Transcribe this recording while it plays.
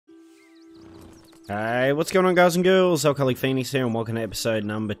Hey, what's going on, guys and girls? Alcoholic Phoenix here, and welcome to episode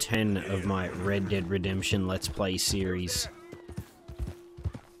number 10 of my Red Dead Redemption Let's Play series.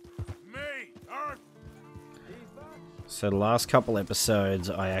 So the last couple episodes,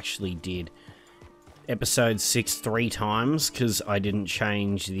 I actually did episode 6 3 times, because I didn't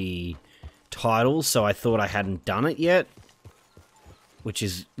change the title, so I thought I hadn't done it yet. Which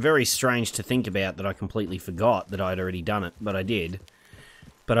is very strange to think about, that I completely forgot that I'd already done it, but I did.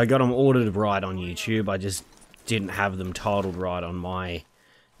 But I got them ordered right on YouTube. I just didn't have them titled right on my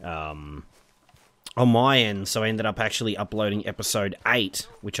end, so I ended up actually uploading episode 8,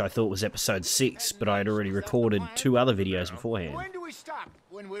 which I thought was episode 6, but I had already recorded 2 other videos beforehand. When do we stop?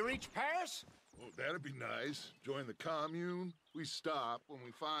 When we reach Paris? Well, that'd be nice. Join the commune. We stop when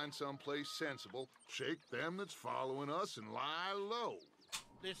we find someplace sensible, shake them that's following us, and lie low.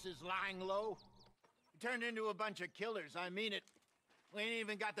 This is lying low? We turned into a bunch of killers, I mean it. We ain't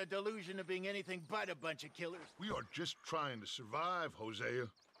even got the delusion of being anything but a bunch of killers. We are just trying to survive, Hosea.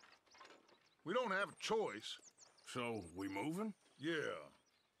 We don't have a choice. So, we moving? Yeah.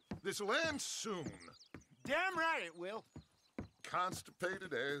 This'll end soon. Damn right it will.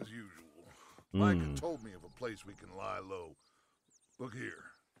 Constipated as usual. Micah told me of a place we can lie low. Look here.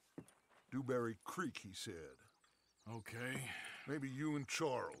 Dewberry Creek, he said. Okay. Maybe you and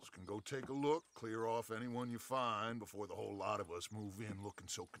Charles can go take a look, clear off anyone you find before the whole lot of us move in looking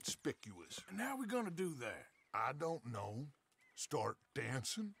so conspicuous. And how we gonna do that? I don't know. Start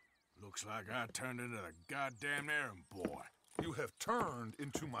dancing? Looks like I turned into the goddamn errand boy. You have turned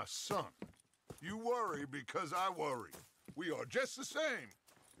into my son. You worry because I worry. We are just the same.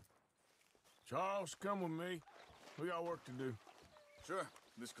 Charles, come with me. We got work to do. Sure,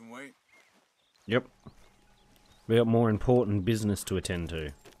 this can wait. Yep. We got more important business to attend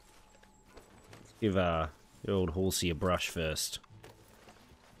to. Give the old horsey a brush first.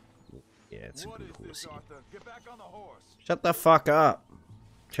 Yeah, it's a good horsey. Get back on the horse. Shut the fuck up,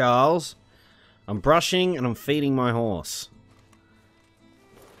 Charles. I'm brushing and I'm feeding my horse.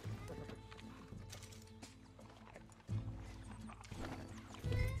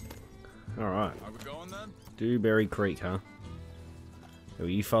 Alright. Are we going then? Dewberry Creek, huh? So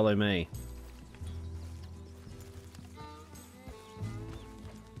you follow me.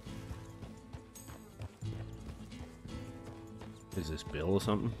 Is this Bill or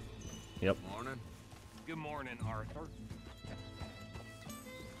something? Yep. Morning. Good morning, Arthur.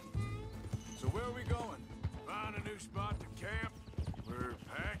 So where are we going? Find a new spot to camp. We're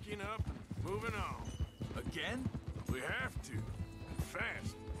packing up and moving on. Again? We have to. And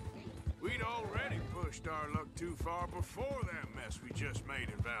fast. We'd already pushed our luck too far before that mess we just made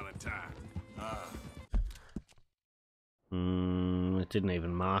in Valentine. It didn't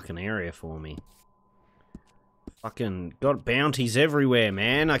even mark an area for me. Fucking got bounties everywhere,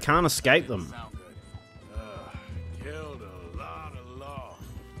 man. I can't escape them. Sound good. Killed a lot of law.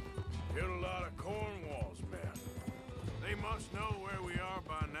 Killed a lot of Cornwall's men. They must know where we are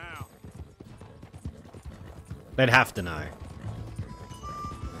by now. They'd have to know.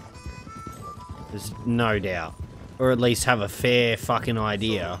 There's no doubt. Or at least have a fair fucking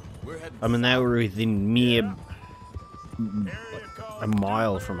idea. I mean, they were within mere a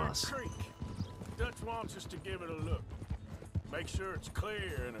mile from us. Creek. Dutch wants us to give it a look. Make sure it's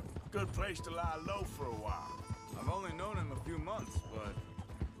clear and a good place to lie low for a while. I've only known him a few months, but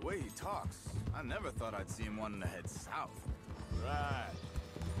the way he talks, I never thought I'd see him wanting to head south. Right.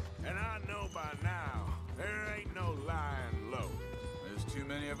 And I know by now, there ain't no lying low. There's too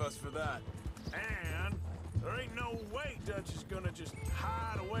many of us for that. And there ain't no way Dutch is gonna just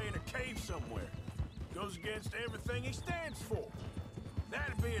hide away in a cave somewhere. Goes against everything he stands for.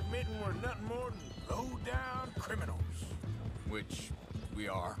 That'd be admitting we're nothing more than low-down criminals. Which we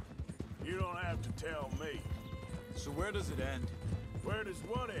are. You don't have to tell me. So where does it end? Where does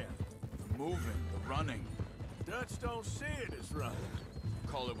what end? The moving, the running. Dutch don't see it as running.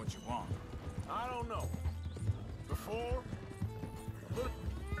 Call it what you want. I don't know. Before, put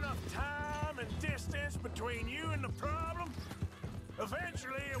enough time and distance between you and the problem,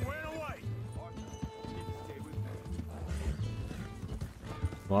 eventually it went away.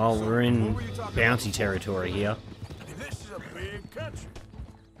 Well, we're in bounty territory here. This is a big country.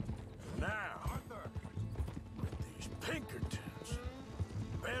 Now, with these Pinkertons,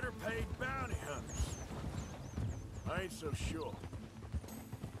 better paid bounty hunters. I ain't so sure.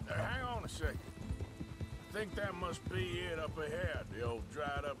 Hang on a second. I think that must be it up ahead, the old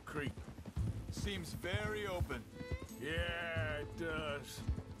dried up creek. Seems very open. Yeah, it does.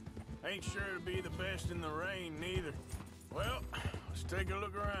 Ain't sure to be the best in the rain, neither. Well, let's take a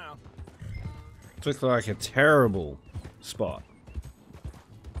look around. Looks like a terrible spot.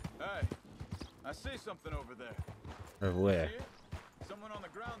 Hey, I see something over there. Over where? See it? Someone on the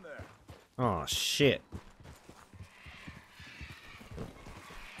ground there. Oh, shit.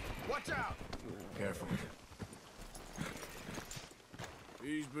 Watch out! Careful.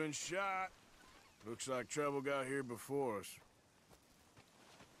 He's been shot. Looks like trouble got here before us.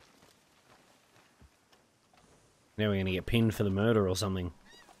 Now we're gonna get pinned for the murder or something.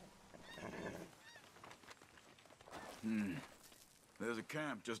 There's a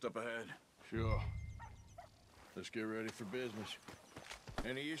camp just up ahead. Sure. Let's get ready for business.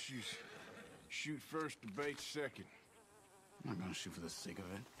 Any issues? Shoot first, debate second. I'm not gonna shoot for the sake of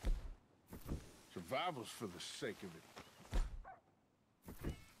it. Survival's for the sake of it.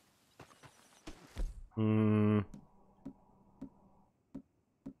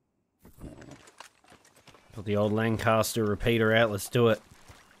 Got the old Lancaster repeater out, let's do it.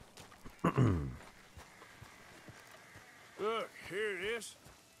 Look, here it is.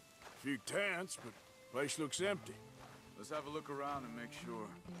 A few tents, but place looks empty. Let's have a look around and make sure.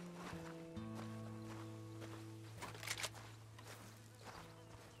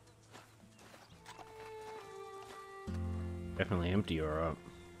 Definitely empty, alright.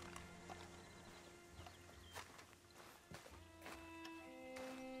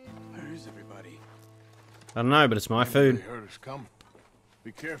 Where is everybody? I don't know, but it's my food. They heard us coming.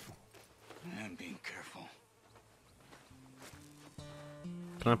 Be careful. I'm being careful.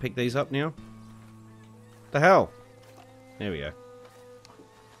 Can I pick these up now? The hell? There we go.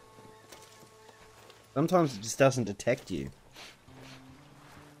 Sometimes it just doesn't detect you.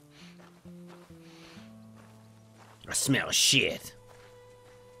 I smell shit.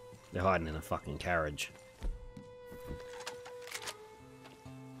 They're hiding in a fucking carriage.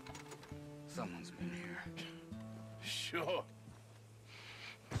 Someone's been here. Sure.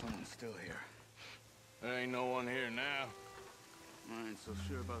 Someone's still here. There ain't no one here now. I ain't so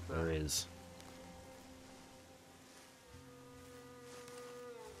sure about that. There is.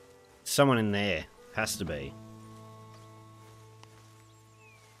 Someone in there. Has to be.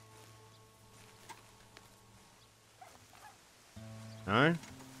 No?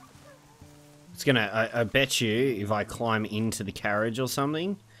 It's gonna... I bet you if I climb into the carriage or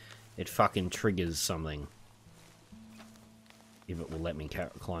something, it fucking triggers something. If it will let me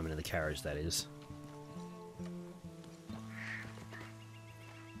climb into the carriage, that is.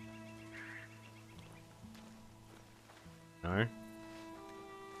 No?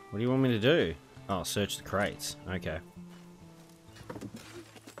 What do you want me to do? Oh, search the crates. Okay.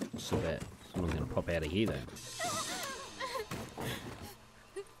 So that someone's gonna pop out of here then.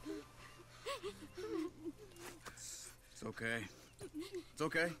 It's okay. It's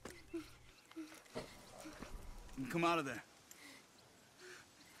okay. You come out of there.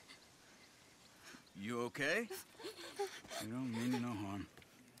 You okay? You don't mean you no harm.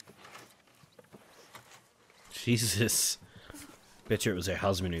 Jesus. Bet you it was her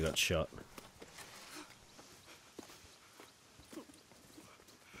husband who got shot.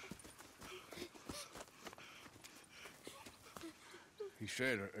 He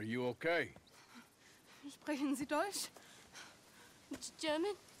said, are you okay? Sprechen Sie Deutsch?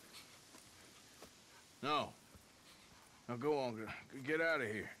 German? No. Now go on, get out of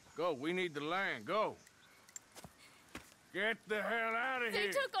here. Go, we need the land, go. Get the hell out of They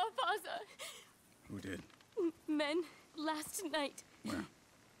here. took our father. Who did? Men, last night. Where?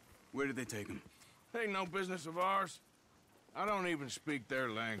 Where did they take him? Ain't no business of ours. I don't even speak their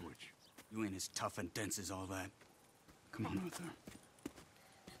language. You ain't as tough and dense as all that. Come on, Arthur.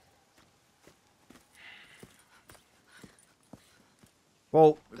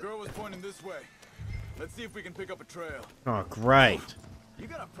 Well, The girl was pointing this way. Let's see if we can pick up a trail. oh great. You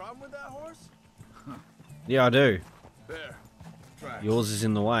got a problem with that horse? Yeah, I do. There. Tracks. Yours is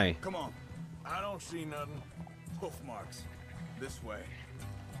in the way. Come on. I don't see nothing. Hoof marks. This way.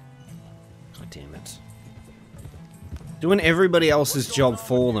 God damn it. Doing everybody else's job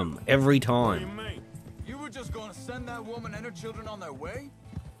for them every What do you time. mean? You were just gonna send that woman and her children on their way?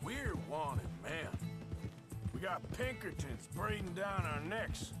 We're wanted, man. We got Pinkertons breathing down our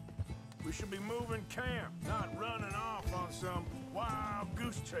necks. We should be moving camp, not running off on some wild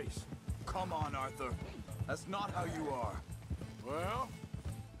goose chase. Come on, Arthur. That's not how you are. Well,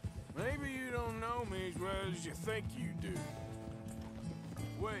 maybe you don't know me as well as you think you do.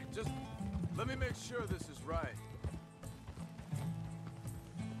 Wait, just let me make sure this is right.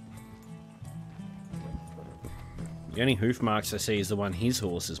 The only hoof marks I see is the one his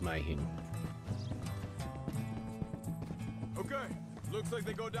horse is making. Okay, looks like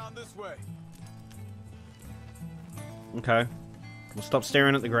they go down this way. Okay. We'll stop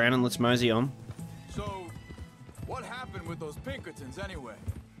staring at the ground and let's mosey on. So, what happened with those Pinkertons anyway?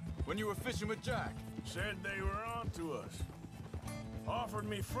 when you were fishing with Jack. Said they were on to us. Offered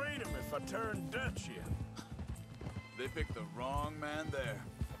me freedom if I turned Dutch in. They picked the wrong man there.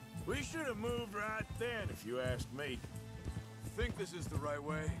 We should have moved right then, if you asked me. Think this is the right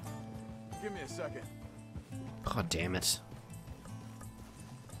way? Give me a second. God damn it.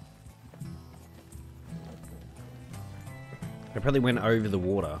 I probably went over the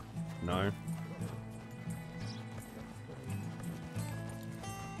water. No.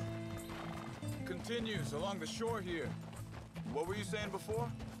 Continues along the shore here. What were you saying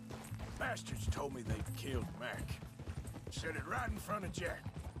before? Bastards told me they'd killed Mac. Said it right in front of Jack.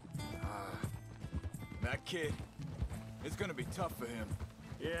 That kid. It's gonna be tough for him.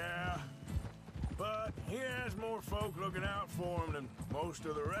 Yeah, but he has more folk looking out for him than most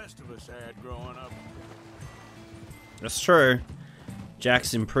of the rest of us had growing up. That's true.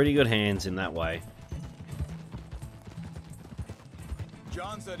 Jack's in pretty good hands in that way.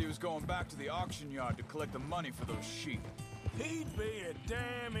 John said he was going back to the auction yard to collect the money for those sheep. He'd be a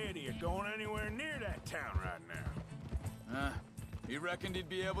damn idiot going anywhere near that town right now. He reckoned he'd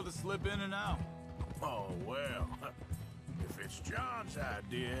be able to slip in and out. Oh, well. If it's John's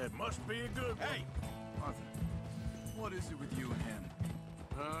idea, it must be a good one. Hey, Arthur, what is it with you and him?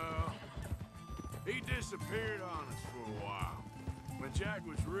 He disappeared on us for a while. When Jack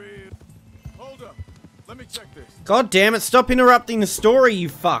was real... Hold up. Let me check this. God damn it, stop interrupting the story, you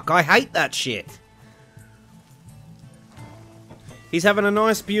fuck. I hate that shit. He's having a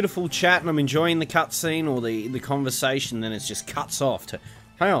nice, beautiful chat, and I'm enjoying the cutscene or the conversation, then it just cuts off to...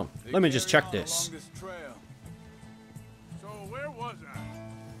 Hang on, let me just check this. Along this trail. So where was I?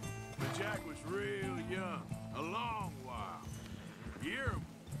 When Jack was real young. A long while. A year or more.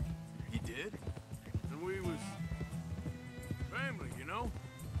 He did? And we was... family, you know?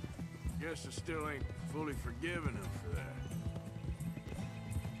 Guess I still ain't fully forgiven him for that.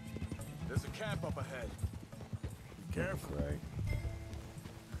 There's a camp up ahead. Be careful. Right.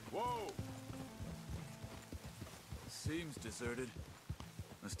 Whoa! Seems deserted.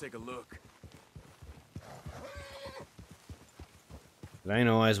 Let's take a look. It ain't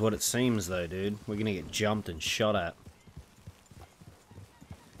always what it seems, though, dude. We're gonna get jumped and shot at.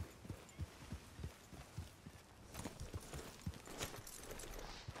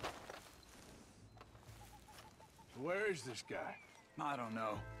 Where is this guy? I don't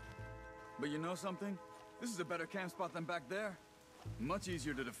know. But you know something? This is a better camp spot than back there. Much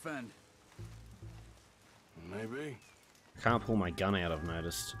easier to defend. Maybe. I can't pull my gun out, I've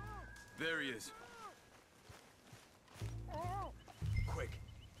noticed. There he is. Quick.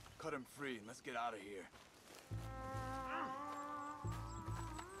 Cut him free and let's get out of here.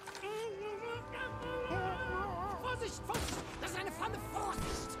 Vorsicht, Vorsicht! Das ist eine Pfanne,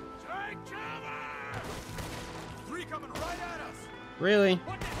 Vorsicht! Take cover! Three coming right at us! Really?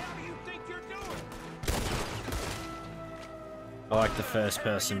 What the hell do you think you're doing? I like the first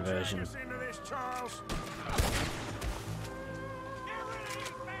person version. Take us into this, Charles. Get rid of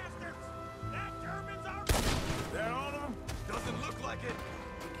these bastards! That German's our... That all of them? Doesn't look like it.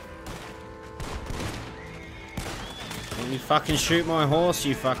 Can you fucking shoot my horse,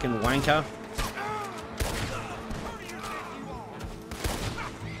 you fucking wanker?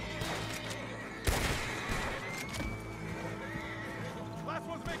 Last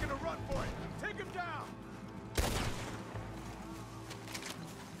one's making a run for it. Take him down.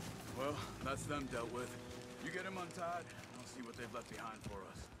 Well, that's them dealt with. You get him untied, I'll see what they've left behind for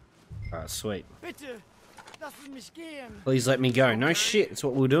us. Alright, sweet. Bitte, lassen mich gehen. Please let me go. No shit, it's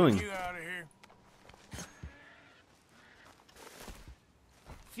what we're doing. You out of here.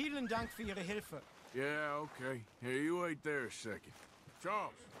 Vielen Dank für Ihre Hilfe. Yeah, okay. Here, you wait there a second.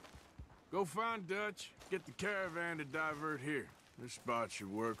 Charles, go find Dutch. Get the caravan to divert here. This spot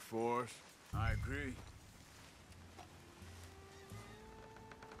should work for us. I agree.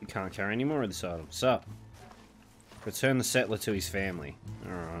 You can't carry any more of this item. Sup? Return the settler to his family.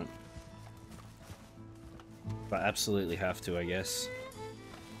 Alright. But absolutely have to, I guess.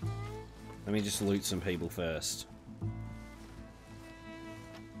 Let me just loot some people first.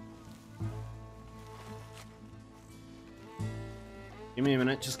 Give me a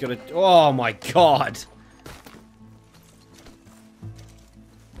minute, just gotta... Oh my god!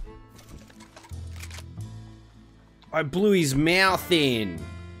 I blew his mouth in!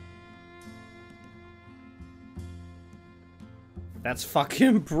 That's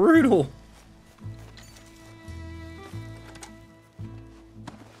fucking brutal!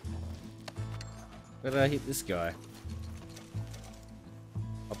 Where did I hit this guy?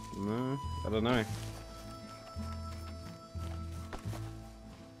 Up, no, I don't know.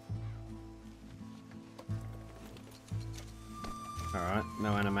 Alright,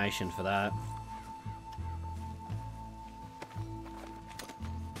 No animation for that.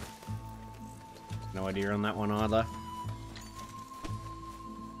 No idea on that one either.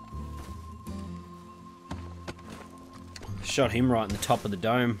 Shot him right in the top of the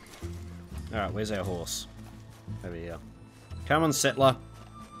dome. Alright, where's our horse? Over here. Come on, settler.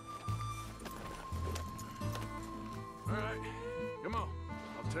 Alright, come on.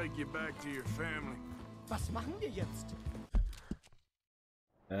 I'll take you back to your family. Was machen wir jetzt?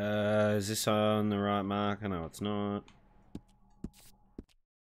 Is this on the right marker? No, it's not.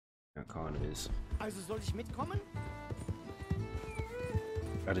 It kind of is. Also soll ich mitkommen?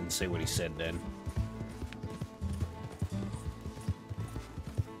 I didn't see what he said then.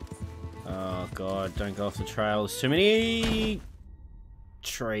 Oh god, don't go off the trail. There's too many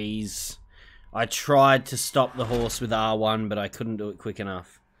trees. I tried to stop the horse with R1, but I couldn't do it quick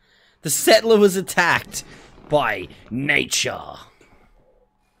enough. The settler was attacked by nature.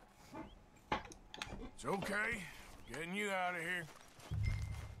 It's okay. Getting you out of here.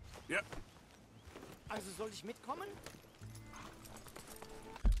 Yep. Also soll ich mitkommen?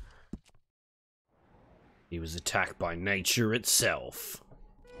 He was attacked by nature itself.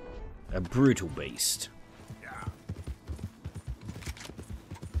 A brutal beast. Yeah.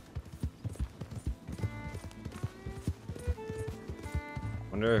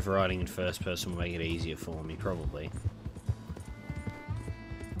 Wonder if writing in first person will make it easier for me, probably.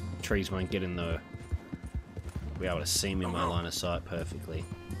 Trees won't get in the... be able to see me in my line of sight perfectly.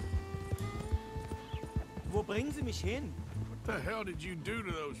 Wo bringen Sie mich hin? What the hell did you do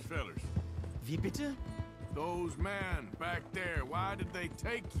to those fellers? Wie bitte? Those men back there, why did they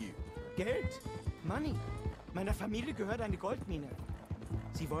take you? Geld. Money. Meiner Familie gehört eine Goldmine.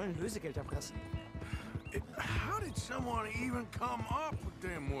 Sie wollen Lösegeld erpressen. How did someone even come up with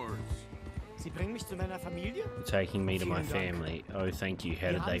them words? Sie bringen mich zu meiner Familie? You're taking me to my Vielen Dank. family. Oh, thank you. How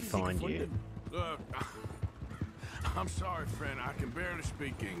Wie did they haben Sie sie find you? gefunden? Look, I'm sorry, friend. I can barely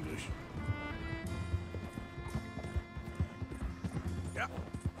speak English. Yeah.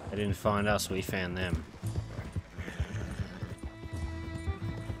 They didn't find us, we found them.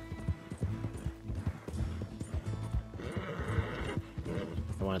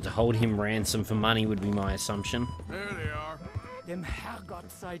 I wanted to hold him ransom for money would be my assumption. There they are. Dem Herrgott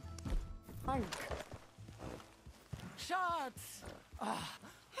sei Dank. Schatz!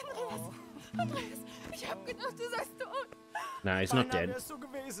 Andreas, ich hab gedacht, du seist tot. No, he's not Beinahe dead. wärst du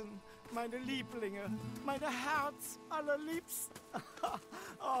gewesen. Meine Lieblinge. Meine Herz allerliebsten.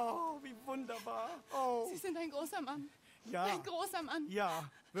 Oh, wie wunderbar. Oh, Sie sind ein großer Mann. ja. Ein großer Mann. Ja,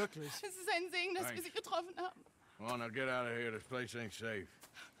 wirklich. Es ist ein Segen, dass wir Sie getroffen haben. Come on, now get out of here. This place ain't safe.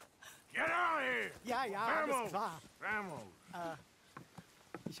 Get out of here! Ja, ja, alles klar. Vamos!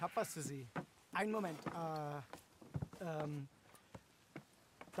 Ich hab was für Sie. Einen Moment.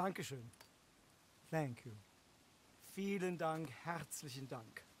 Dankeschön. Thank you. Vielen Dank, herzlichen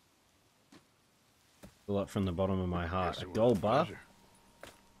Dank. A lot from the bottom of my heart. A gold bar?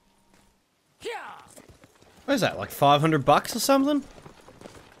 Ja! What is that, like $500 or something?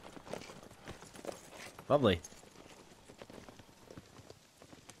 Lovely.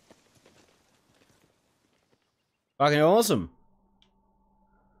 Fucking awesome.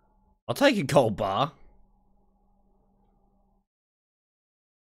 I'll take a gold bar.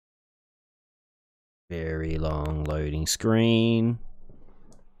 Very long loading screen.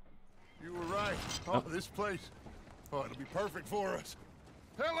 You were right. Oh, this place. Oh, it'll be perfect for us.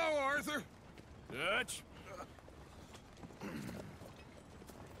 Hello, Arthur. Dutch?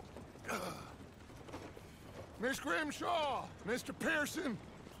 Miss Grimshaw, Mr. Pearson,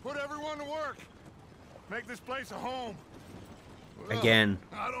 put everyone to work. Make this place a home. Well, Again.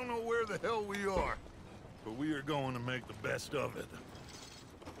 I don't know where the hell we are, but we are going to make the best of it.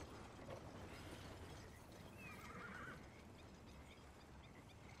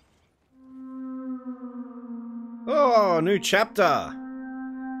 Oh, new chapter.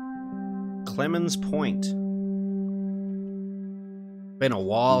 Clemens Point. Been a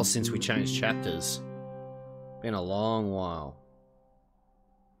while since we changed chapters. Been a long while.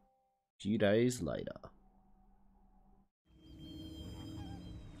 A few days later.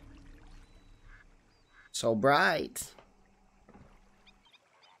 So bright.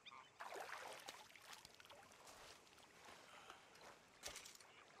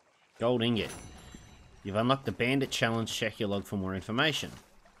 Gold ingot. You've unlocked the bandit challenge. Check your log for more information.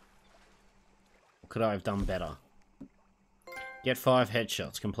 What could I have done better? Get 5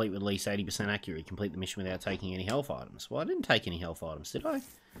 headshots. Complete with at least 80% accuracy. Complete the mission without taking any health items. Well, I didn't take any health items, did I?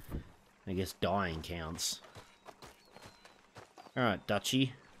 I guess dying counts. Alright,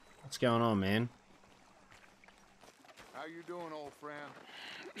 Dutchy. What's going on, man? How you doing, old friend?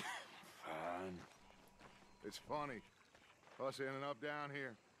 Fine. It's funny, us ending up down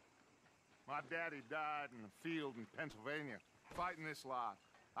here. My daddy died in the field in Pennsylvania, fighting this lot.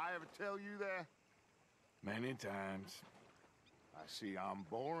 I ever tell you that? Many times. I see I'm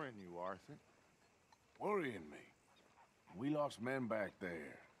boring you, Arthur. Worrying me. We lost men back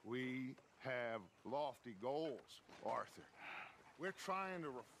there. We have lofty goals, Arthur. We're trying to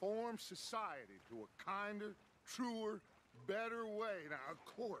reform society to a kinder, truer, better way. Now, of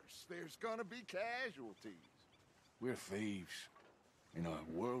course, there's gonna be casualties. We're thieves. In a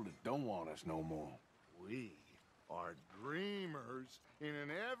world that don't want us no more. We are dreamers in an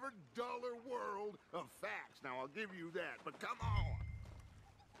ever duller world of facts. Now, I'll give you that, but come on.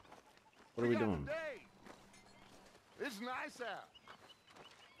 What are we got doing? the day. It's nice out.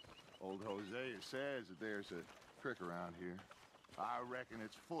 Old Hosea says that there's a creek around here. I reckon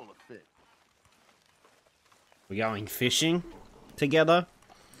it's full of fish. We're going fishing together?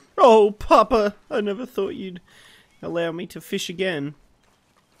 Oh, Papa! I never thought you'd allow me to fish again.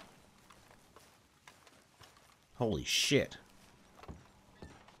 Holy shit.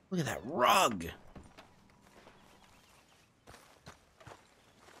 Look at that rug!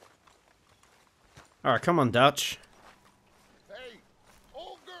 Alright, come on, Dutch. Hey,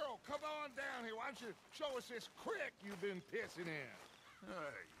 old girl, come on down here. Why don't you show us this creek you've been pissing in?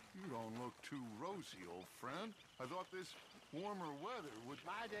 Hey, you don't look too rosy, old friend. I thought this warmer weather would...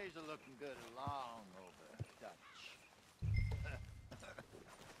 My days are looking good along over, Dutch.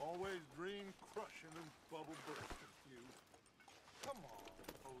 Always dream crushing and bubble bursting with you. Come on,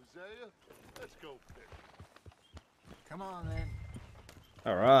 Hosea. Let's go fish. Come on, then.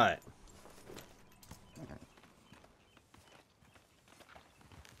 Alright.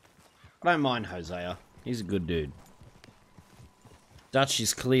 I don't mind Hosea. He's a good dude. Dutch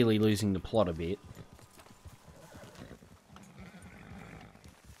is clearly losing the plot a bit.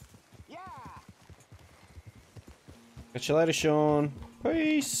 Yeah. Catch you later, Sean.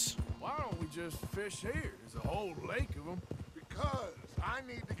 Peace. Why don't we just fish here? There's a whole lake of them. Because I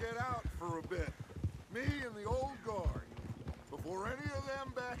need to get out for a bit. Me and the old guard. Before any of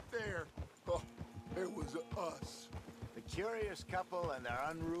them back there, oh, it was us. The curious couple and their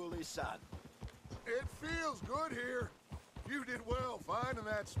unruly son. It feels good here. You did well finding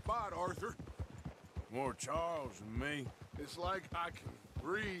that spot, Arthur. More Charles than me. It's like I can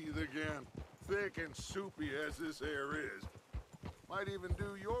breathe again, thick and soupy as this air is. Might even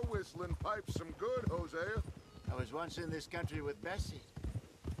do your whistling pipes some good, Hosea. I was once in this country with Bessie.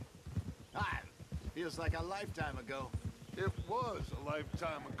 Ah, feels like a lifetime ago. It was a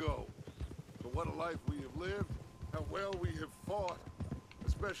lifetime ago. But what a life we have lived, how well we have fought,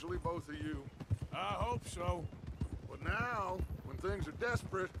 especially both of you. I hope so. But now, when things are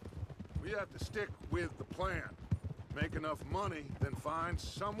desperate, we have to stick with the plan. Make enough money, then find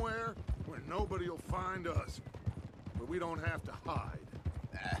somewhere where nobody will find us. Where we don't have to hide.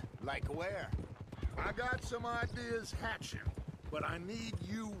 Like where? I got some ideas hatching, but I need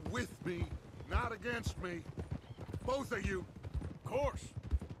you with me, not against me. Both of you. Of course.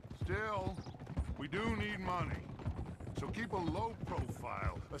 Still, we do need money. So keep a low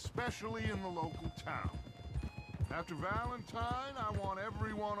profile, especially in the local town. After Valentine, I want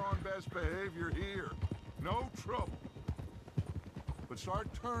everyone on best behavior here. No trouble. But start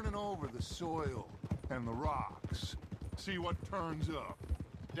turning over the soil and the rocks. See what turns up.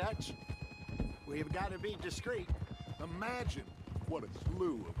 Dutch, we've got to be discreet. Imagine what a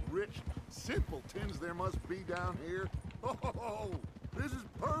slew of rich simpletons there must be down here. Oh, this is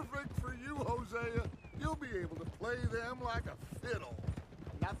perfect for you, Hosea. You'll be able to play them like a fiddle.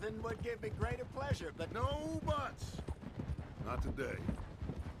 Nothing would give me greater pleasure, but No buts. Not today.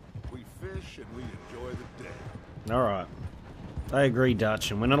 We fish and we enjoy the day. Alright. I agree,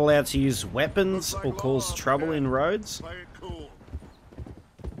 Dutch, and we're not allowed to use weapons Looks or like cause law, trouble okay? in roads. Play it cool.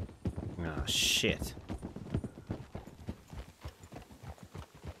 Ah, shit.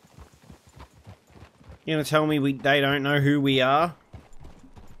 You gonna tell me they don't know who we are?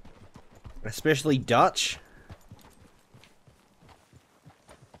 Especially Dutch?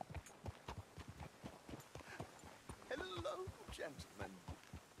 Hello, gentlemen.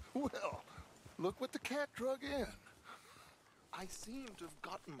 Well, look what the cat drug in. I seem to have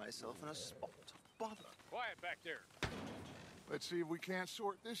gotten myself in a spot of bother. Quiet back there. Let's see if we can't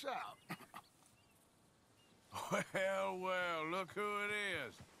sort this out. Well, well, look who it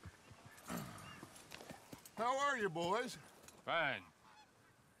is. How are you, boys? Fine.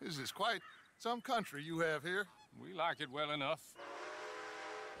 This is quite some country you have here. We like it well enough.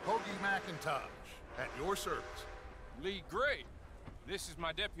 Hoagie McIntosh, at your service. Lee Gray. This is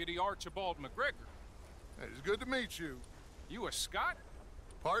my deputy Archibald McGregor. It's good to meet you. You a Scot?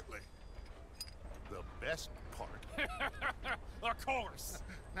 Partly. The best part. Of course.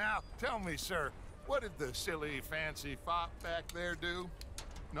 Now, tell me, sir, what did the silly, fancy fop back there do?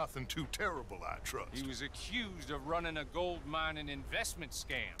 Nothing too terrible, I trust. He was accused of running a gold mining investment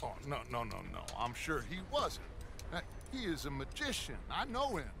scam. Oh, no. I'm sure he wasn't. He is a magician. I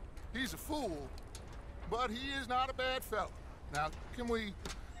know him. He's a fool, but he is not a bad fellow. Now, can we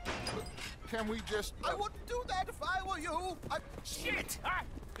just... I wouldn't do that if I were you. Shit!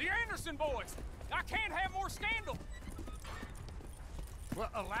 The Anderson boys! I can't have more scandal! Well,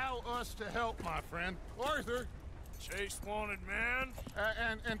 allow us to help, my friend. Arthur, Chase wanted man.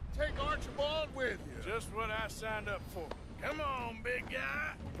 and take Archibald with you. Just what I signed up for. Come on, big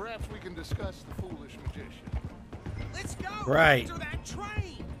guy. Perhaps we can discuss the foolish magician. Let's go! Right. After that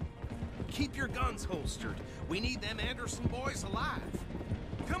train! Keep your guns holstered. We need them Anderson boys alive.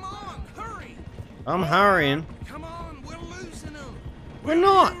 Come on, hurry! I'm hurrying. Come on, we're losing them. We're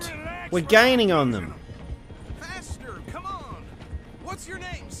not. We're gaining on them. Faster, come on. What's your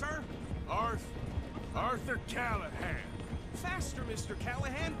name, sir? Arthur Callahan. Faster, Mr.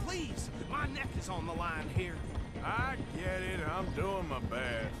 Callahan, please. My neck is on the line here. I get it. I'm doing my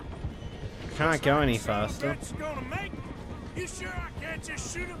best. Can't go any faster. Bitch gonna make me. You sure I can't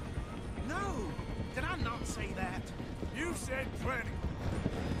just shoot him? No, did I not say that? You said plenty.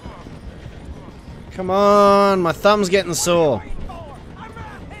 Come on, my thumb's getting sore.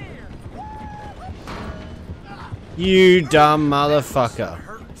 You dumb motherfucker.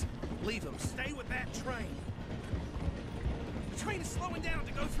 Hurt. Leave him. Stay with that train. The train is slowing down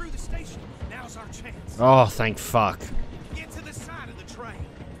to go through the station. Now's our chance. Oh, thank fuck. Get to the side of the train.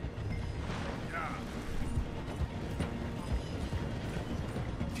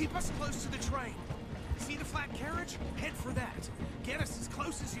 Keep us close to the train. See the flat carriage? Head for that. Get us as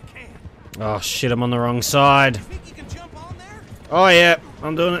close as you can. Oh shit, I'm on the wrong side. You think you can jump on there? Oh yeah,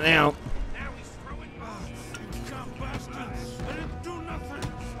 I'm doing it now. Now he's throwing. Jump, bastard. I didn't do nothing.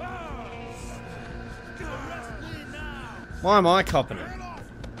 Arrest me now. Why am I copping it?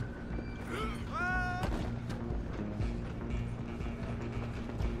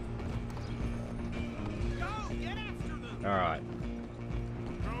 Go, get after them. Alright.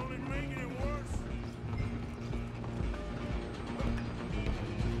 You're only making it worse.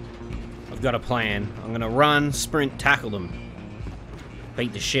 I've got a plan. I'm gonna run, sprint, tackle them.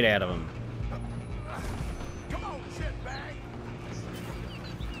 Beat the shit out of them. Come on, shitbag.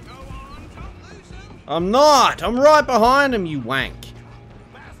 Go on, don't lose him. I'm not! I'm right behind him, you wank.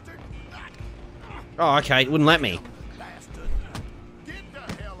 Bastard. Oh, okay, it wouldn't let me. Bastard. Get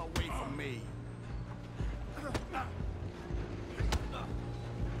the hell away from me.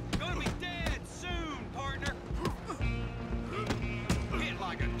 Gonna be dead soon, partner. Hit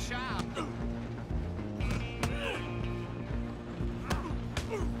like a child.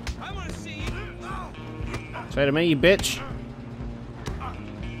 I wanna see you. Say to me, you bitch.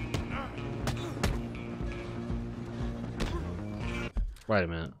 Wait a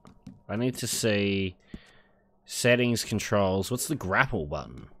minute. I need to see settings, controls. What's the grapple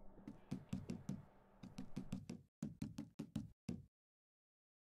button?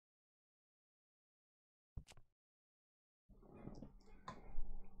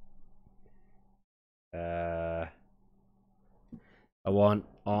 I want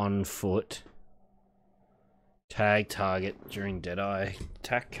on foot. Tag target during Deadeye.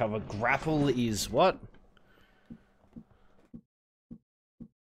 Attack cover. Grapple is what?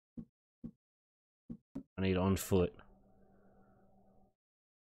 I need on foot.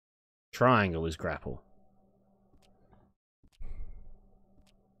 Triangle is grapple.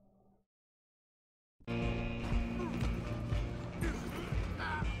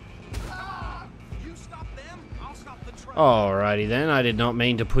 Alrighty then, I did not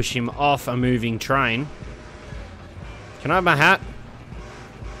mean to push him off a moving train. Can I have my hat?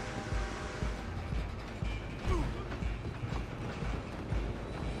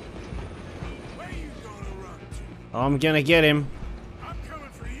 Where you gonna run to? I'm gonna get him. I'm coming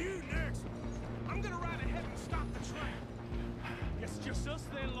for you next. I'm gonna ride ahead and stop the train. Guess it's just us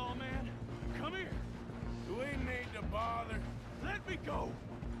then, lawman. Come here. We need to bother. Let me go.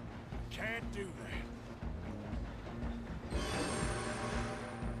 Can't do that.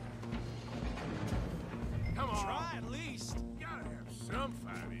 Come on. Try at least. Gotta have some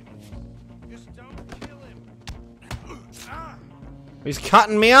fight in you. Just don't kill him. Ah, He's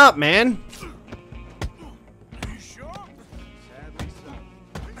cutting me up, man. you sure? Sadly so.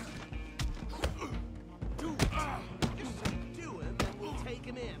 Just subdue him and we'll take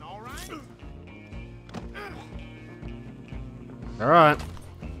him in, all right? Alright.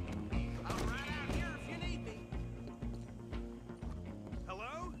 I'll ride out here if you need me.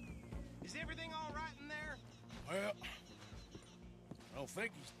 don't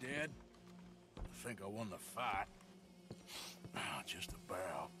think he's dead. I think I won the fight. Just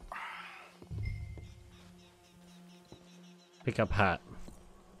about. Pick up hat.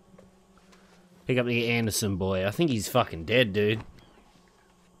 Pick up the Anderson boy. I think he's fucking dead, dude.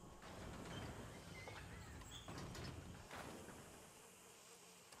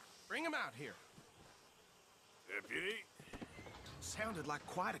 Bring him out here. Deputy? Sounded like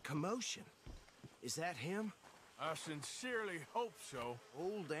quite a commotion. Is that him? I sincerely hope so.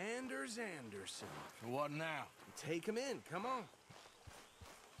 Old Anders Anderson. So what now? Take him in, come on.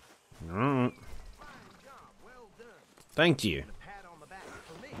 Alright. Fine job, well done. Thank you. A pat on the back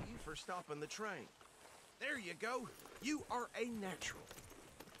for me for stopping the train. There you go. You are a natural.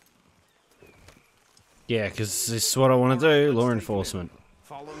 Yeah, because this is what I want to do, law enforcement.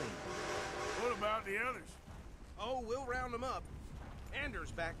 Follow me. What about the others? Oh, we'll round them up.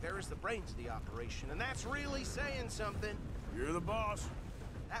 Anders back there is the brains of the operation, and that's really saying something. You're the boss.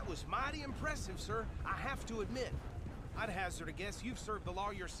 That was mighty impressive, sir. I have to admit. I'd hazard a guess you've served the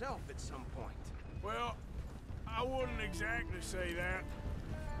law yourself at some point. Well, I wouldn't exactly say that.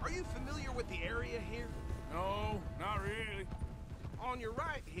 Are you familiar with the area here? No, not really. On your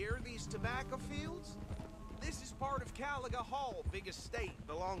right here, these tobacco fields? This is part of Caliga Hall, big estate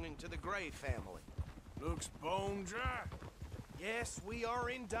belonging to the Gray family. Looks bone dry. Yes, we are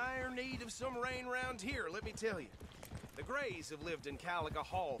in dire need of some rain round here, let me tell you. The Grays have lived in Caliga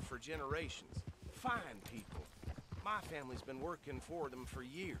Hall for generations. Fine people. My family's been working for them for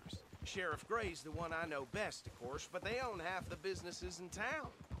years. Sheriff Gray's the one I know best, of course, but they own half the businesses in town.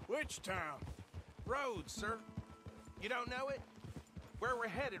 Which town? Rhodes, sir. You don't know it? Where we're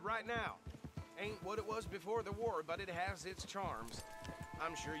headed right now. Ain't what it was before the war, but it has its charms.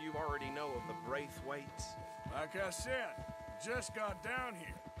 I'm sure you already know of the Braithwaites. Like I said, just got down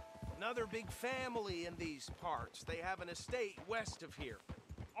here. Another big family in these parts. They have an estate west of here.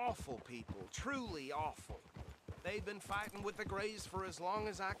 Awful people, truly awful. They've been fighting with the Grays for as long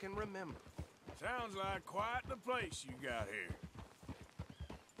as I can remember. Sounds like quite the place you got here.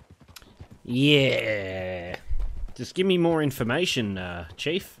 Yeah. Just give me more information,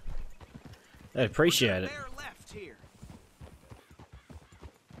 Chief. I'd appreciate it. They're left here.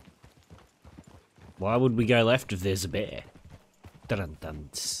 Why would we go left if there's a bear? Dun-dun-dun.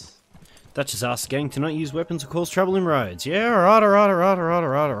 That's just asked the gang to not use weapons or cause trouble in roads. Yeah,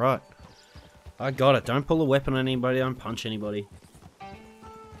 alright. I got it. Don't pull a weapon on anybody, don't punch anybody.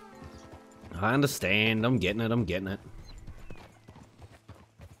 I understand. I'm getting it.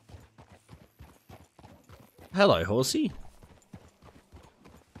 Hello, horsey.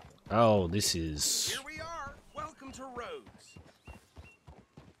 Oh, this is... Here we are. Welcome to Rhodes.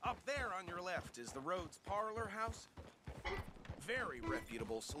 Up there on your left is the Rhodes Parlor House. Very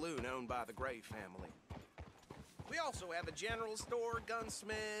reputable saloon owned by the Gray family. We also have a general store,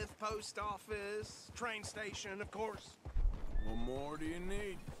 gunsmith, post office, train station, of course. What more do you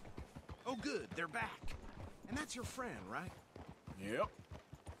need? Oh, good. They're back. And that's your friend, right? Yep.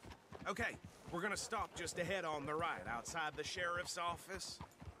 Okay. We're gonna stop just ahead on the right, outside the sheriff's office.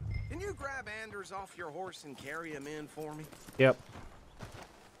 Can you grab Anders off your horse and carry him in for me? Yep.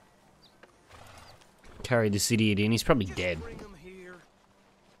 Carry this idiot in. He's probably dead. Bring him here.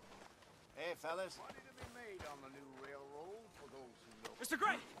 Hey, fellas. Money to be made on the new railroad for those who know. Mr.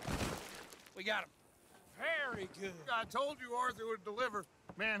 Gray! We got him. Very good. I told you Arthur would deliver.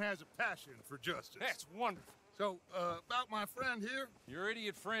 Man has a passion for justice. That's wonderful. So, about my friend here? Your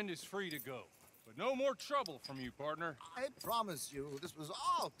idiot friend is free to go. But no more trouble from you, partner. I promise you this was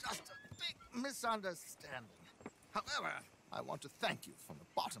all just a big misunderstanding. However, I want to thank you from the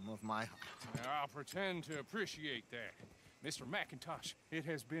bottom of my heart. Now, I'll pretend to appreciate that. Mr. McIntosh, it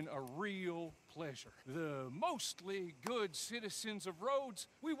has been a real pleasure. The mostly good citizens of Rhodes,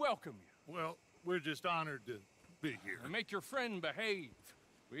 we welcome you. Well, we're just honored to be here. And make your friend behave.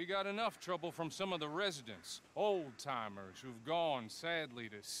 We got enough trouble from some of the residents, old-timers who've gone, sadly,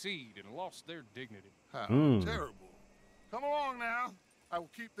 to seed and lost their dignity. How terrible. Come along now. I will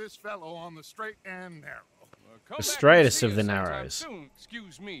keep this fellow on the straight and narrow. Come The back and straightest see of us the sometime narrows. Soon.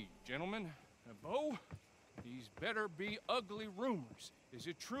 Excuse me, gentlemen. Bo, these better be ugly rumors. Is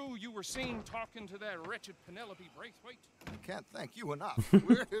it true you were seen talking to that wretched Penelope Braithwaite? I can't thank you enough.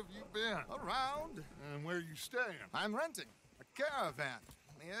 Where have you been? Around. And where you staying? I'm renting a caravan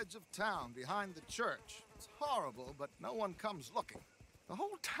on the edge of town behind the church. It's horrible, but no one comes looking. The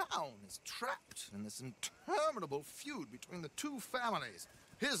whole town is trapped in this interminable feud between the two families.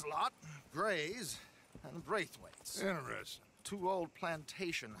 His lot, Gray's, and Braithwaite's. Interesting. Two old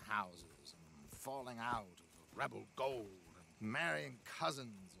plantation houses, and falling out of rebel gold, and marrying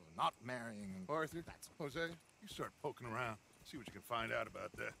cousins or not marrying. Arthur, Jose, you start poking around. See what you can find out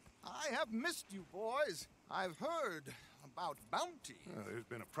about that. I have missed you, boys. I've heard about bounty. There's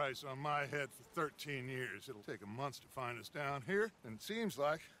been a price on my head for 13 years. It'll take 'em months to find us down here, and it seems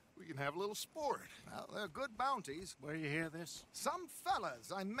like we can have a little sport. Well, they're good bounties. Where you hear this? Some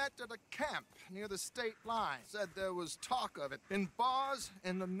fellas I met at a camp near the state line said there was talk of it in bars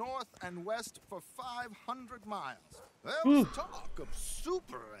in the north and west for 500 miles. There was talk of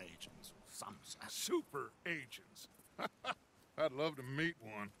super agents. Some said. Super agents. I'd love to meet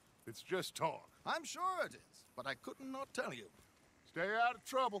one. It's just talk. I'm sure it is, but I couldn't not tell you. Stay out of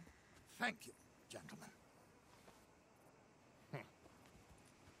trouble. Thank you, gentlemen.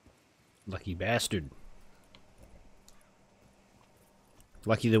 Lucky bastard.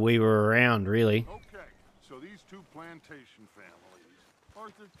 Lucky that we were around, really. Okay, so these two plantation families.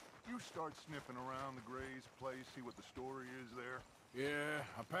 Arthur, you start sniffing around the Gray's place, see what the story is there. Yeah,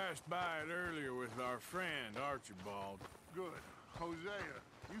 I passed by it earlier with our friend, Archibald. Good. Hosea,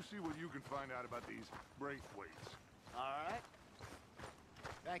 you see what you can find out about these Braithwaites. All right.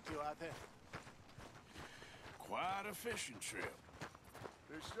 Thank you, Arthur. Quite a fishing trip.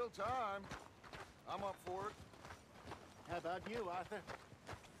 There's still time. I'm up for it. How about you, Arthur?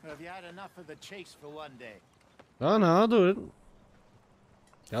 Have you had enough of the chase for one day? Oh no, I'll do it.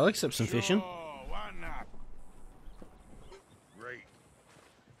 I'll accept some fishing. Oh, why not? Great.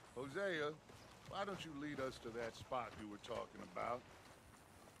 Hosea, why don't you lead us to that spot you were talking about?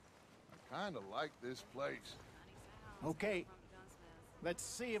 I kind of like this place. Okay. Let's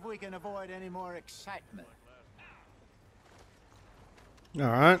see if we can avoid any more excitement. All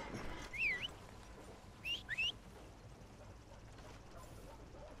right.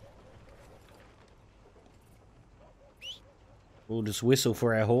 We'll just whistle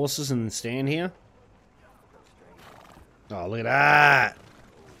for our horses and stand here. Oh, look at that.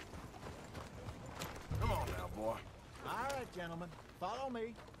 Come on now, boy. All right, gentlemen. Follow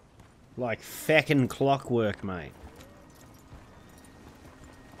me. Like feckin' clockwork, mate.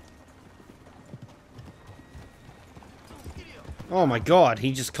 Oh my god,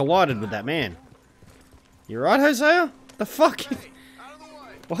 he just collided with that man. You right, Hosea? The fuck?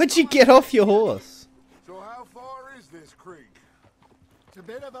 Why'd you get off your horse? So how far is this creek? It's a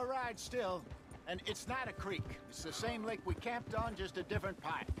bit of a ride still, and it's not a creek. It's the same lake we camped on, just a different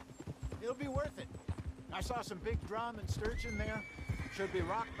pipe. It'll be worth it. I saw some big drum and sturgeon there. Should be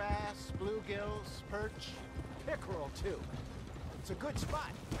rock bass, bluegills, perch, pickerel too. It's a good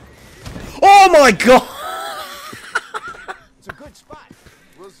spot. Oh my god! It's a good spot.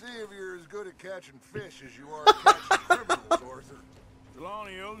 We'll see if you're as good at catching fish as you are at catching criminals, Arthur.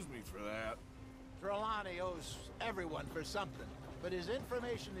 Trelawney owes me for that. Trelawney owes everyone for something, but his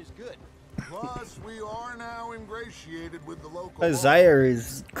information is good. Plus, we are now ingratiated with the local... Hosea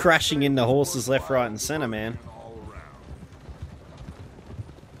is crashing into horses left, right, and center, man. all around.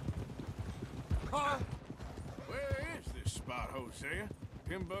 Huh? Where is this spot, Hosea?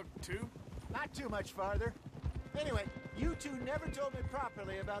 Timbuktu? Not too much farther. Anyway, you two never told me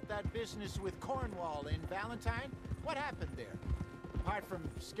properly about that business with Cornwall in Valentine. What happened there? Apart from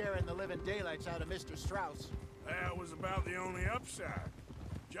scaring the living daylights out of Mr. Strauss. That was about the only upside.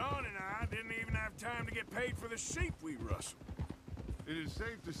 John and I didn't even have time to get paid for the sheep we rustled. It is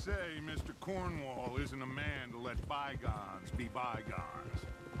safe to say Mr. Cornwall isn't a man to let bygones be bygones.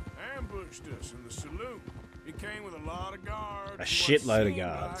 Ambushed us in the saloon. He came with a lot of guards. A shitload of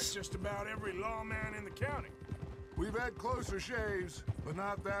guards. guards. Like just about every lawman in the county. We've had closer shaves, but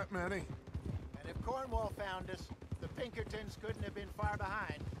not that many. And if Cornwall found us, the Pinkertons couldn't have been far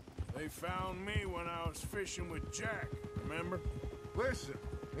behind. They found me when I was fishing with Jack, remember? Listen,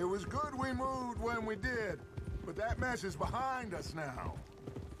 it was good we moved when we did, but that mess is behind us now.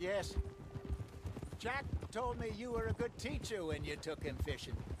 Yes. Jack told me you were a good teacher when you took him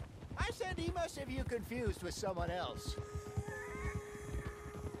fishing. I said he must have you confused with someone else.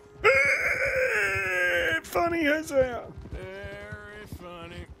 Funny, Hosea. Very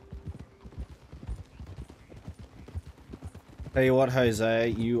funny. Tell you what, Hosea,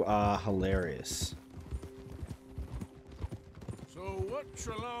 you are hilarious. So what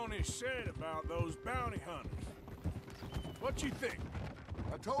Trelawney said about those bounty hunters? What you think?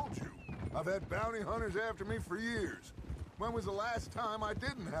 I told you, I've had bounty hunters after me for years. When was the last time I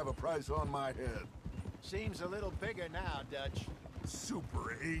didn't have a price on my head? Seems a little bigger now, Dutch.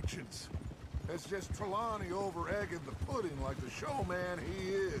 Super agents. It's just Trelawney over-egging the pudding like the showman he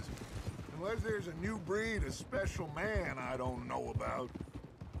is. Unless there's a new breed of special man I don't know about.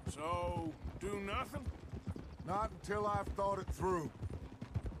 So, do nothing? Not until I've thought it through.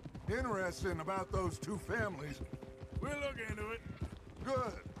 Interesting about those two families. We'll look into it.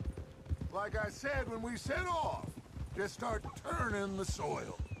 Good. Like I said when we set off, Just start turning the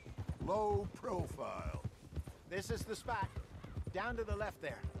soil. Low profile. This is the spot. Down to the left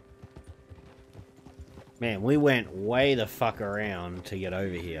there. Man, we went way the fuck around to get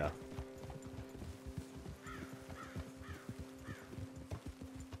over here.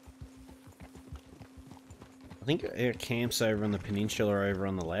 I think it camps over on the peninsula over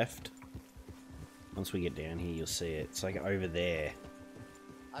on the left. Once we get down here, you'll see it. It's like over there.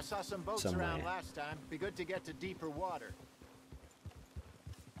 I saw some boats Somewhere. around last time. Be good to get to deeper water.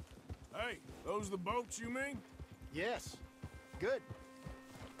 Hey, those the boats you mean? Yes. Good.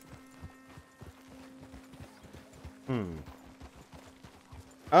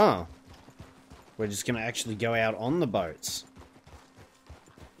 Oh. We're just gonna actually go out on the boats.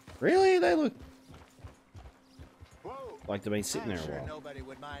 Really? They look Whoa. like they've been sitting there I'm a sure while. nobody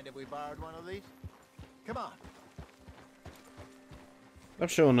would mind if we borrowed one of these. Come on. I'm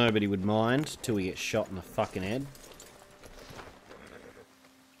sure nobody would mind till we get shot in the fucking head.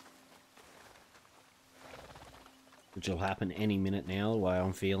 Which will happen any minute now, the way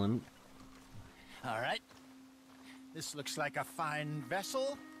I'm feeling. All right. This looks like a fine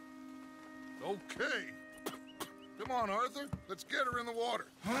vessel. Okay. Come on, Arthur. Let's get her in the water.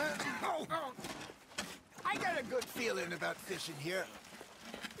 Oh. I got a good feeling about fishing here.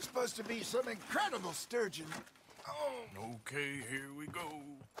 It's supposed to be some incredible sturgeon. Oh. Okay, here we go.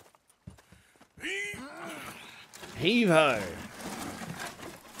 Heave! Heave-ho!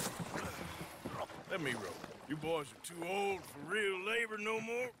 Let me row. You boys are too old for real labor no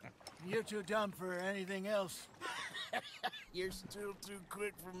more. You're too dumb for anything else. You're still too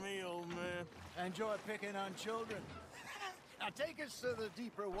quick for me, old man. Enjoy picking on children. Now take us to the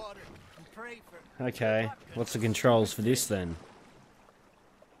deeper water and pray for... Okay, what's the controls for this then?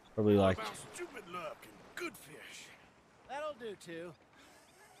 Probably like... About stupid luck and good fish. That'll do, too.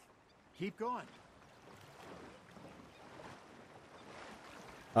 Keep going.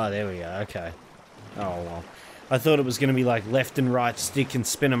 Oh, there we go, okay. Oh, well. I thought it was going to be like left and right stick and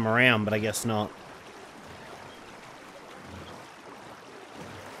spin them around, but I guess not.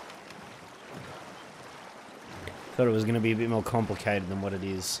 Thought it was going to be a bit more complicated than what it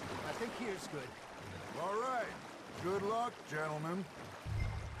is. I think here's good. All right. Good luck, gentlemen.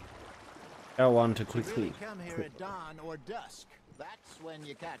 L1 to You quickly... really come here at dawn or dusk. That's when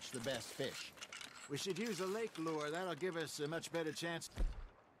you catch the best fish. We should use a lake lure. That'll give us a much better chance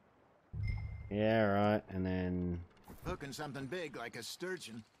Yeah, right, and then... hooking something big like a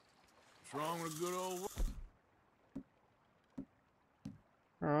sturgeon. What's wrong with good old...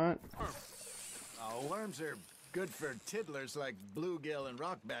 Alright. Oh, worms are good for tiddlers like bluegill and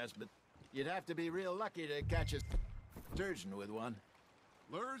rock bass, but you'd have to be real lucky to catch a sturgeon with one.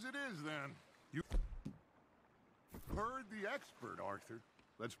 Lures it is, then. You heard the expert, Arthur.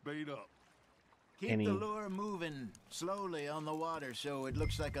 Let's bait up. Keep the lure moving slowly on the water so it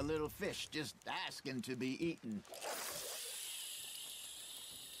looks like a little fish just asking to be eaten.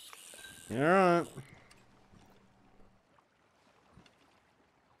 Alright.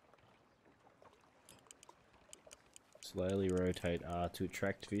 Slowly rotate R to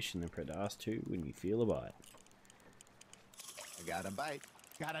attract fish and then press R2 when you feel a bite. I got a bite.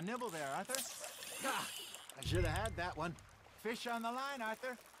 Got a nibble there, Arthur. Ah, I should have had that one. Fish on the line,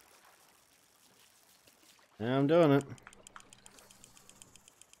 Arthur. Now I'm doing it.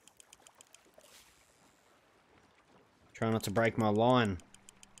 Try not to break my line.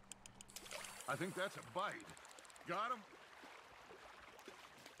 I think that's a bite. Got him?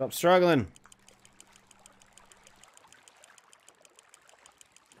 Stop struggling.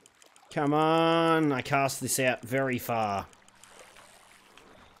 Come on. I cast this out very far.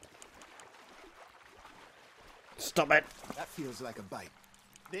 Stop it. That feels like a bite.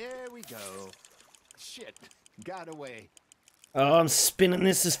 There we go. Shit. Got away. Oh, I'm spinning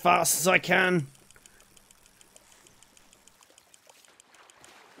this as fast as I can.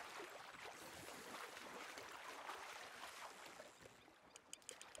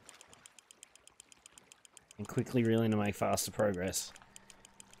 And quickly reeling to make faster progress.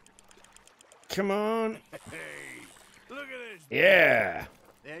 Come on. Hey, look at this. Yeah.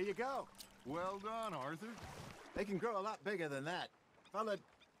 There you go. Well done, Arthur. They can grow a lot bigger than that. Fella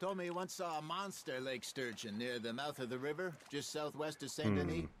told me he once saw a monster lake sturgeon near the mouth of the river, just southwest of Saint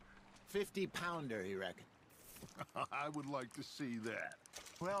Denis. 50-pounder, he reckoned. I would like to see that.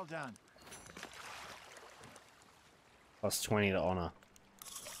 Well done. Plus 20 to honor.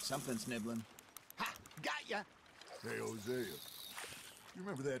 Something's nibbling. Ha! Got ya! Hey, Hosea. You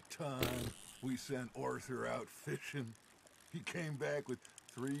remember that time we sent Arthur out fishing? He came back with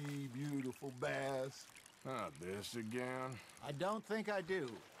 3 beautiful bass. Not this again. I don't think I do.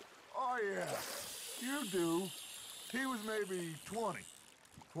 Oh, yeah. You do. He was maybe 20.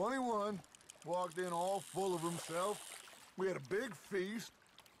 21, walked in all full of himself. We had a big feast,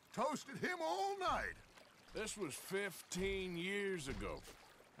 toasted him all night. This was 15 years ago.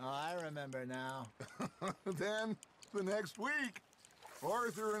 Oh, I remember now. Then, the next week,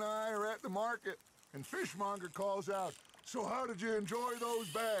 Arthur and I are at the market, and Fishmonger calls out, "So how did you enjoy those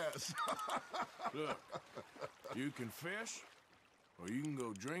bass?" Look, you can fish, or you can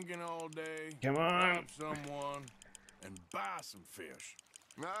go drinking all day, Come on. grab someone, and buy some fish.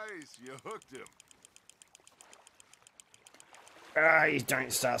 Nice, you hooked him. Ah, you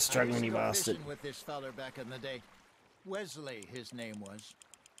don't start I used struggling, to you go bastard. fishing with this feller back in the day. Wesley, his name was.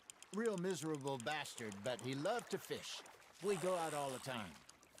 Real miserable bastard, but he loved to fish. We go out all the time.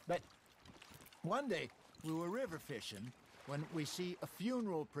 But one day, we were river fishing when we see a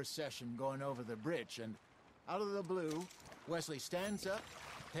funeral procession going over the bridge, and out of the blue, Wesley stands up,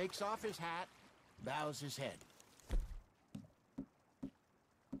 takes off his hat, bows his head.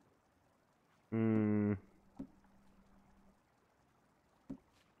 Hmm.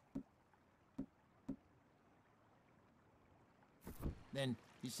 Then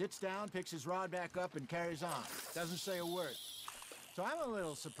he sits down, picks his rod back up, and carries on. Doesn't say a word. So I'm a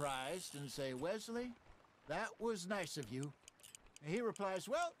little surprised and say, "Wesley, that was nice of you." And he replies,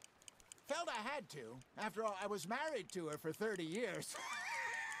 "Well, felt I had to. After all, I was married to her for 30 years.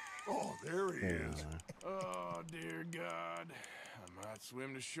 Oh, there he is. Oh, dear God. I might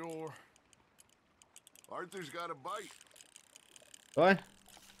swim to shore. Arthur's got a bite. What?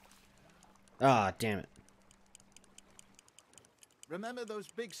 Ah, damn it. Remember those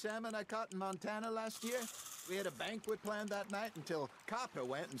big salmon I caught in Montana last year? We had a banquet planned that night until Copper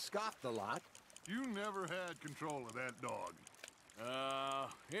went and scoffed the lot. You never had control of that dog.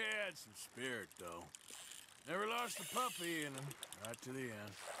 He had some spirit, though. Never lost the puppy in him, right to the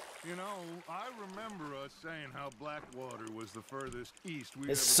end. You know, I remember us saying how Blackwater was the furthest east we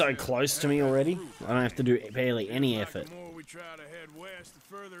It's so close to me already. I don't have to do barely any effort. The more we try to head west, the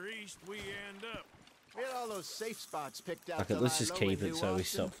further east we end up. We had all those safe spots picked out. Okay, to let's lie just low keep in it New so we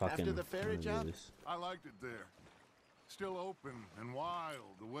Austin stop fucking. after the ferry do job. this. I liked it there. Still open and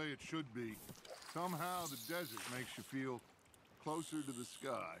wild, the way it should be. Somehow the desert makes you feel closer to the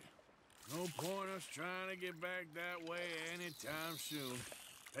sky. No point us trying to get back that way anytime soon.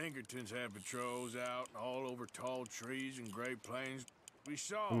 Pinkertons had patrols out all over tall trees and Great Plains. We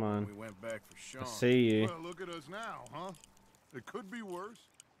saw Come them on. when we went back for Sean. I see you. Well, look at us now, huh? It could be worse.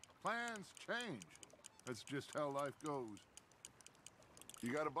 Plans change. That's just how life goes.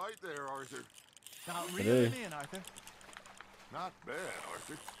 You got a bite there, Arthur. Now, I reel do. it in, Arthur. Not bad,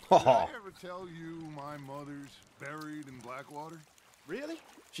 Arthur. Ha Did I ha. ever tell you my mother's buried in Blackwater? Really?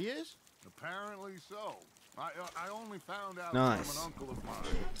 She is? Apparently so. I only found out Nice. from an uncle of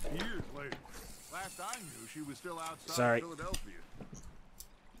mine years later. Last I knew, she was still outside Sorry. Philadelphia.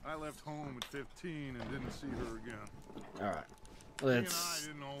 I left home at 15 and didn't see her again. Alright. He and I Let's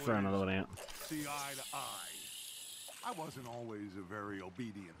didn't always throw another one out. see eye to eye. I wasn't always a very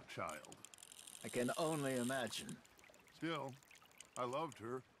obedient child. I can only imagine. Still, I loved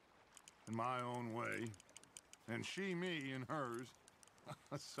her in my own way, and she me in hers.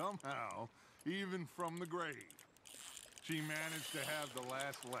 Somehow, even from the grave, she managed to have the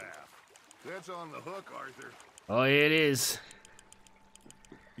last laugh. That's on the hook, Arthur. Oh, yeah, it is.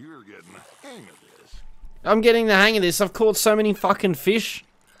 You're getting the hang of this. I'm getting the hang of this. I've caught so many fucking fish.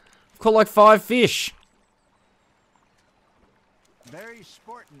 I've caught like 5 fish. Very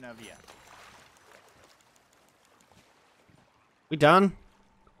sporting of you. We done?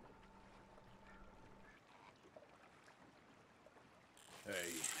 Hey,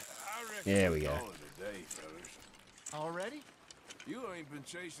 I reckon There we go. call it a day, fellas. Already? You ain't been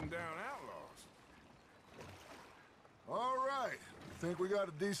chasing down outlaws. All right. I think we got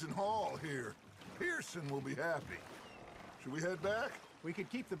a decent haul here. Pearson will be happy. Should we head back? We could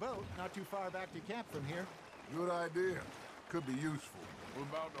keep the boat not too far back to camp from here. Good idea. Could be useful. What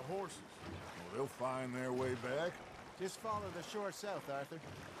about the horses? Well, they'll find their way back. Just follow the shore south, Arthur.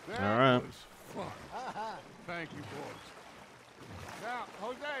 That All right. was fun. Thank you, boys. Now,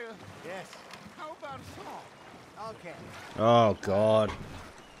 Hosea, Yes. how about a song? Okay. Oh, God.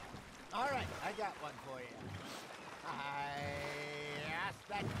 All right, I got one for you. I asked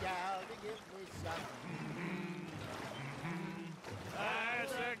that gal to give me some. I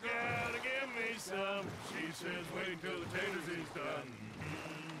asked that girl to give me some. She says, wait till the taters is done.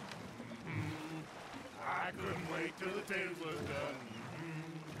 I couldn't wait till the taters was done.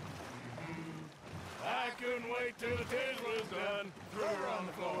 I couldn't wait till the taters was done. Threw her on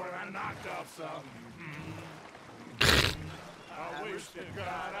the floor and I knocked off some. I wish to God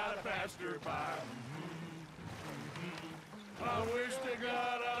I'd have passed her by. I wish to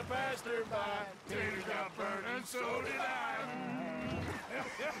God I passed her by. Tater got burned and so did I.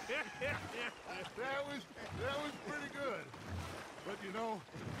 That was pretty good. But you know,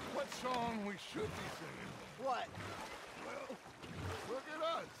 what song we should be singing? What? Well, look at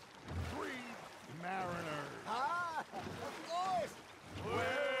us. 3 mariners. Ah, of course.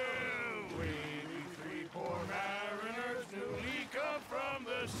 Well, we be 3 poor mariners newly come from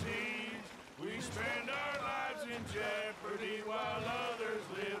the seas. We spend our lives in jeopardy while others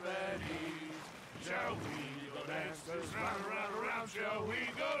live at ease. Shall we go dance this round, round, round? Shall we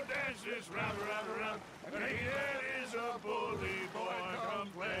go dance this round, round, round? And he that is a bully boy, come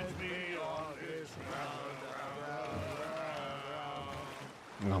pledge me on this round, round,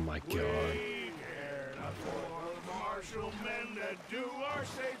 round. Oh my god. We care not for the martial men that do our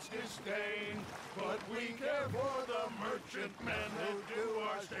state's disdain, but we care for the merchant men that do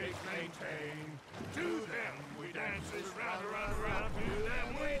our states maintain. To them we dance this round, round, round. To them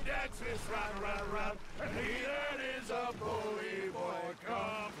we dance this round, round, round. And he that is a bully boy,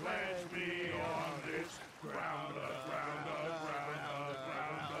 come pledge me on this ground up, ground up, ground up,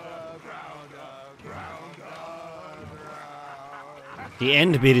 ground up, ground up, ground up. The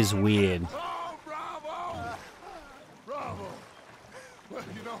end bit is weird. Oh, bravo! Bravo! Well,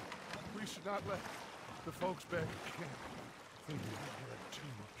 you know, we should not let the folks back at camp think we had too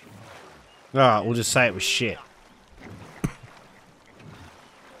much fun. Alright, we'll just say it was shit.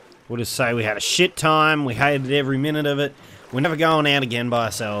 We'll just say we had a shit time, we hated every minute of it. We're never going out again by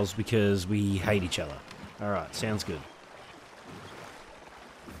ourselves because we hate each other. Alright, sounds good.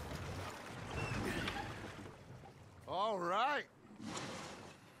 All right.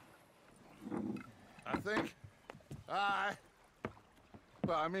 I think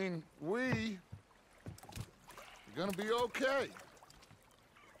we are gonna be okay.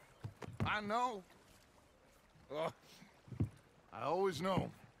 I know. I always know.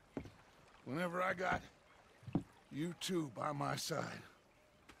 Whenever I got you two by my side,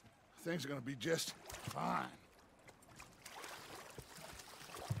 things are gonna be just fine.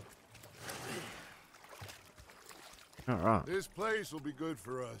 Alright. This place will be good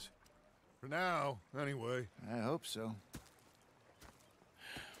for us. For now, anyway. I hope so.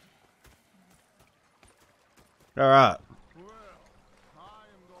 Alright. Well, I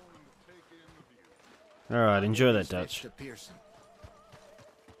am going to take in the view. Alright, enjoy that, Dutch. To Pearson.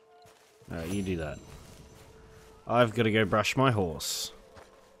 Alright, you do that. I've got to go brush my horse.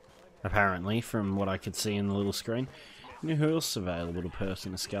 Apparently, from what I could see in the little screen. New horse available to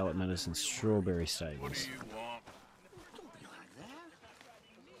person in Scarlet Meadows and Strawberry Stables. Don't be like that.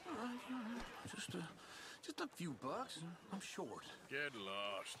 All right. Just a few bucks. I'm short. Get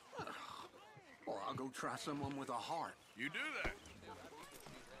lost. Or I'll go try someone with a heart. You do that.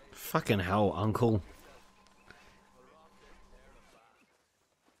 Fucking hell, uncle.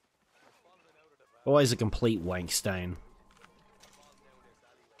 Always a complete wank stain.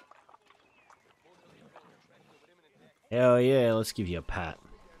 Hell yeah, let's give you a pat.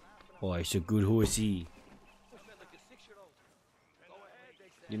 Oh, it's a good horsey.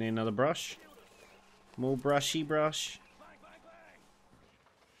 You need another brush? More brushy brush?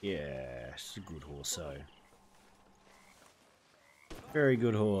 Yeah, it's a good horse, so. Very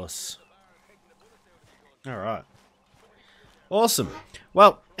good horse. Alright. Awesome.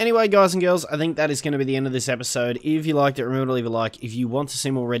 Well, anyway, guys and girls, I think that is going to be the end of this episode. If you liked it, remember to leave a like. If you want to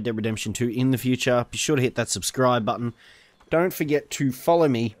see more Red Dead Redemption 2 in the future, be sure to hit that subscribe button. Don't forget to follow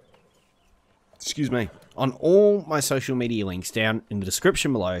me, excuse me, on all my social media links down in the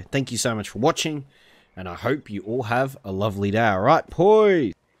description below. Thank you so much for watching, and I hope you all have a lovely day. Alright,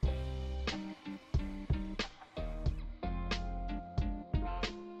 peace!